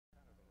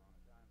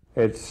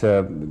It's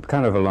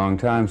kind of a long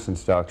time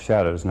since Dark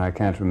Shadows, and I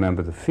can't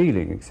remember the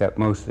feeling except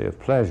mostly of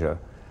pleasure.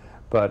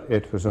 But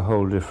it was a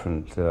whole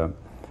different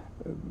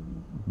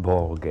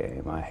ball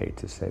game. I hate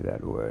to say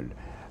that word.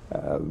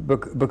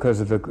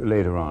 Because of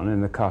later on in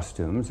the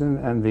costumes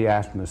and the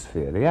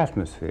atmosphere. The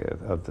atmosphere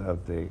of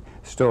the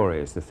story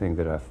is the thing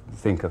that I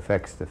think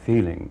affects the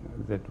feeling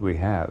that we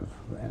have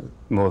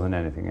more than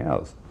anything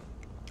else.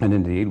 And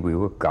indeed, we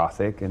were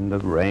gothic, and the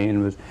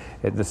rain was,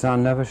 the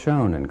sun never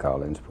shone in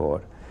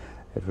Collinsport.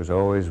 It was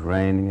always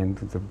raining, and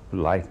the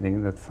lightning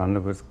and the thunder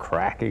was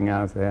cracking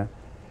out there.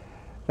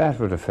 That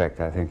would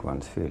affect, I think,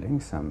 one's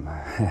feelings,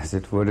 as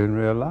it would in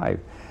real life.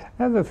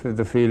 And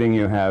the feeling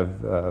you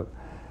have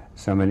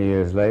so many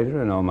years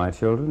later in All My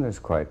Children is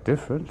quite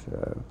different.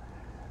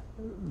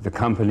 The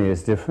company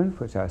is different,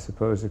 which I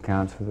suppose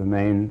accounts for the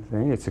main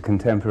thing. It's a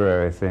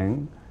contemporary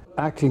thing.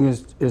 Acting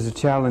is a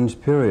challenge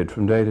period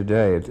from day to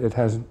day.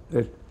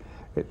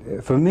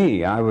 For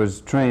me, I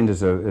was trained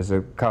as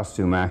a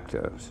costume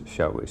actor,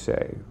 shall we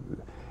say.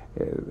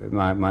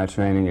 My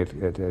training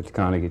at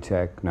Carnegie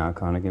Tech, now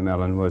Carnegie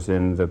Mellon, was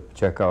in the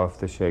Chekhov,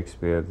 the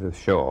Shakespeare, the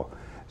Shaw.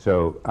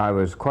 So I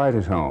was quite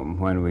at home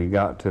when we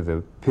got to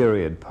the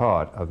period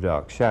part of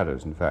Dark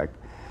Shadows. In fact,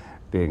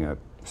 being a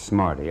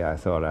smarty, I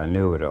thought I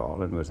knew it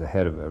all and was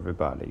ahead of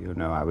everybody. You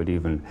know, I would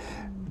even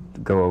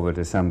go over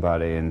to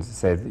somebody and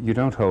say, you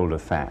don't hold a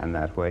fan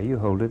that way, you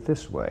hold it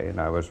this way. And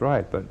I was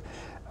right, but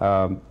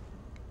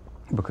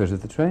because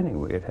of the training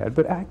we had had.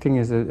 But acting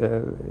is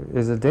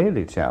a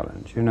daily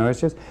challenge. You know,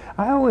 it's just,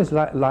 I always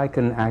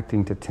liken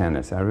acting to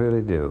tennis, I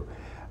really do.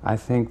 I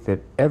think that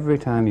every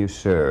time you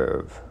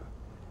serve,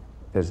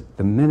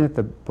 the minute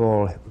the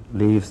ball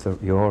leaves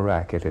your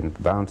racket and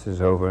bounces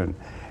over, and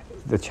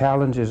the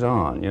challenge is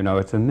on. You know,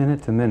 it's a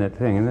minute-to-minute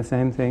thing, and the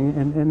same thing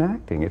in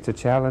acting. It's a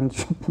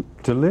challenge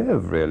to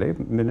live, really,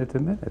 minute to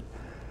minute,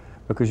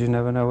 because you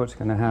never know what's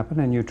going to happen,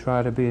 and you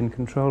try to be in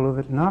control of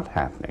it not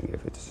happening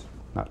if it's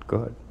not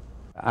good.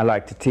 I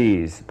like to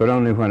tease, but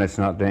only when it's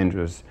not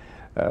dangerous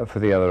for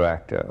the other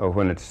actor, or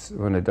when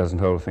it doesn't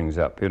hold things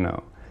up, you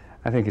know.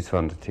 I think it's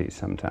fun to tease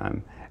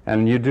sometime.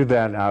 And you do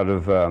that out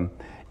of,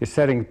 you're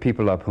setting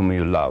people up whom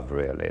you love,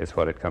 really, is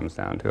what it comes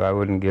down to. I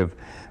wouldn't give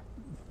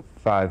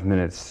 5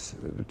 minutes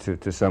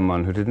to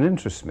someone who didn't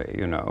interest me,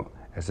 you know,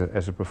 as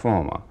a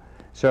performer.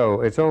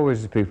 So it's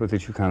always the people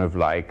that you kind of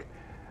like,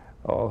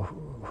 or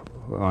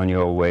on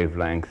your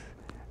wavelength.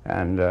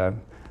 And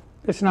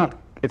it's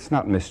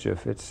not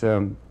mischief. It's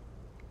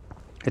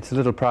a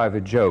little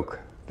private joke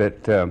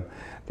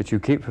that you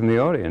keep from the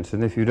audience.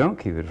 And if you don't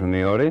keep it from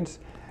the audience,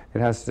 you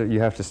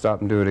have to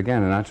stop and do it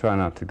again, and I try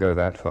not to go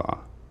that far.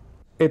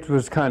 It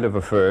was kind of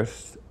a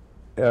first.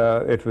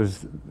 It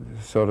was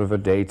sort of a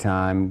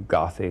daytime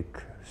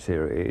Gothic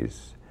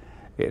series.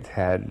 It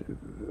had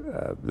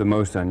the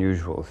most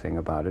unusual thing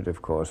about it,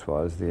 of course,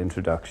 was the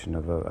introduction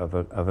of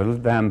a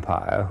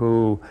vampire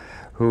who,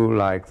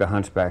 like the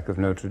Hunchback of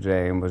Notre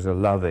Dame, was a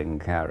loving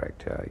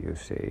character, you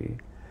see.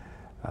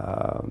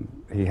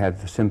 He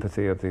had the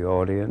sympathy of the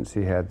audience.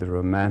 He had the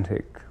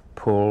romantic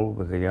pull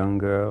with the young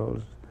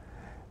girls,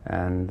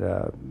 and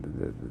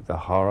the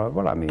horror.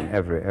 Well, I mean,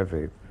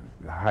 every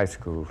high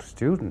school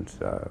student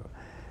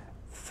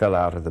fell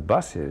out of the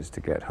buses to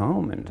get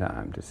home in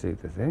time to see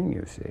the thing,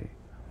 you see.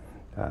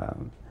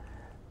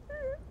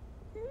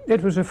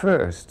 It was a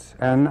first,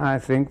 and I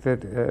think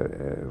that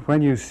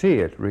when you see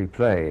it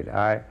replayed,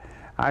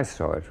 I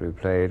saw it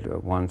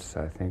replayed once,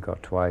 I think, or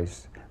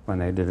twice when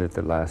they did it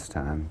the last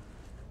time.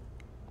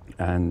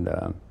 And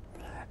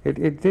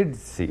it did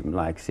seem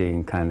like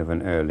seeing kind of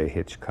an early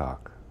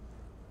Hitchcock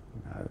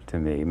to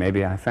me.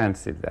 Maybe I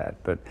fancied that,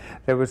 but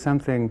there was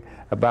something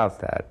about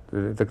that.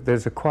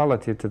 There's a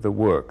quality to the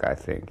work, I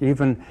think.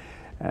 Even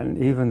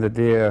the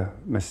dear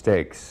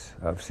mistakes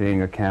of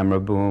seeing a camera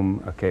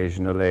boom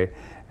occasionally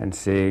and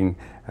seeing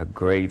a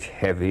great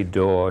heavy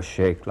door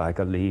shake like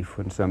a leaf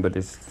when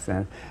somebody's...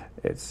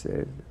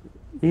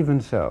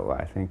 even so,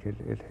 I think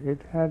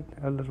it had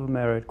a little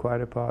merit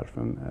quite apart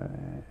from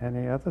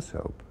any other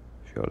soap,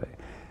 surely.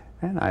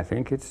 And I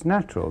think it's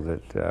natural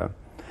that...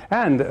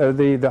 and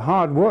the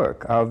hard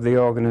work of the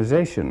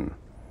organization,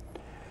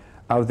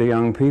 of the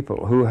young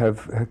people who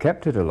have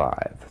kept it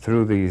alive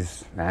through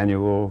these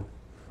annual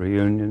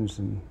reunions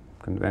and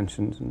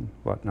conventions and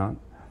whatnot.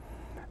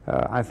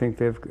 I think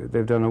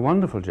they've done a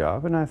wonderful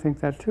job, and I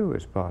think that too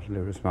is partly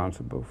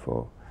responsible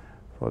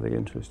for the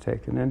interest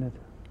taken in it.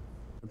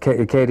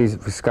 Katie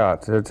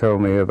Scott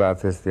told me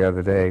about this the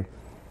other day.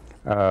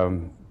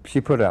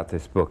 She put out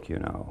this book, you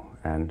know,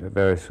 and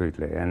very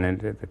sweetly, and then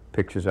the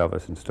pictures of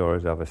us and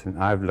stories of us, and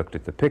I've looked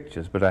at the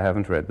pictures, but I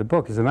haven't read the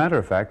book. As a matter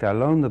of fact, I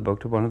loaned the book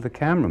to one of the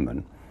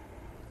cameramen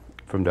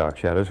from Dark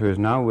Shadows, who is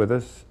now with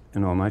us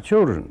in All My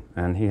Children,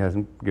 and he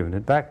hasn't given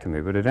it back to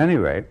me. But at any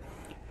rate,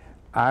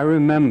 I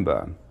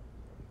remember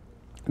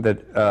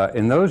that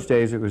in those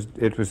days it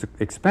was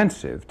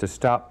expensive to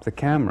stop the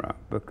camera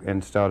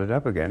and start it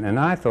up again, and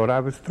I thought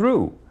I was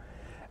through.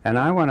 And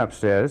I went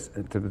upstairs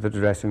to the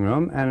dressing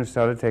room and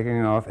started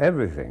taking off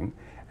everything.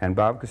 And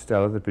Bob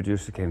Costello, the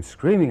producer, came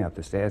screaming up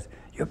the stairs,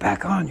 "You're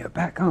back on, you're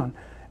back on."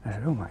 I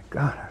said, oh my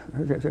God.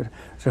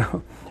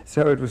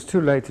 So it was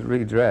too late to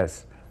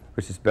redress,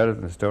 which is better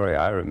than the story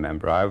I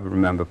remember. I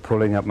remember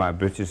pulling up my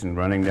breeches and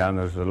running down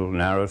those little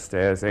narrow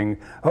stairs saying,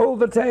 hold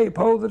the tape,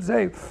 hold the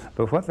tape.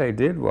 But what they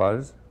did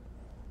was,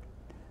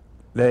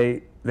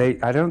 I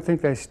don't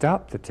think they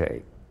stopped the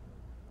tape,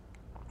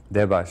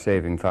 thereby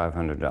saving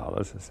 $500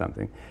 or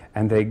something.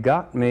 And they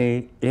got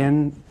me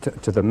in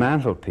to the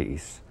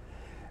mantelpiece,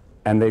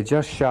 and they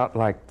just shot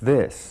like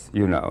this,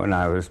 you know, and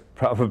I was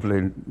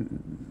probably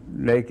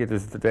naked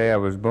as the day I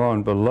was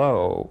born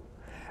below.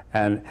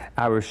 And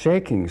I was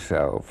shaking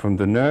so from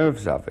the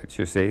nerves of it,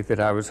 you see, that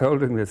I was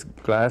holding this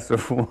glass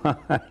of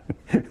wine,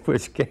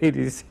 which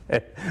Katie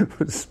said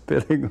was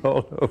spilling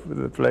all over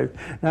the place.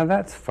 Now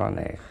that's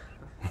funny.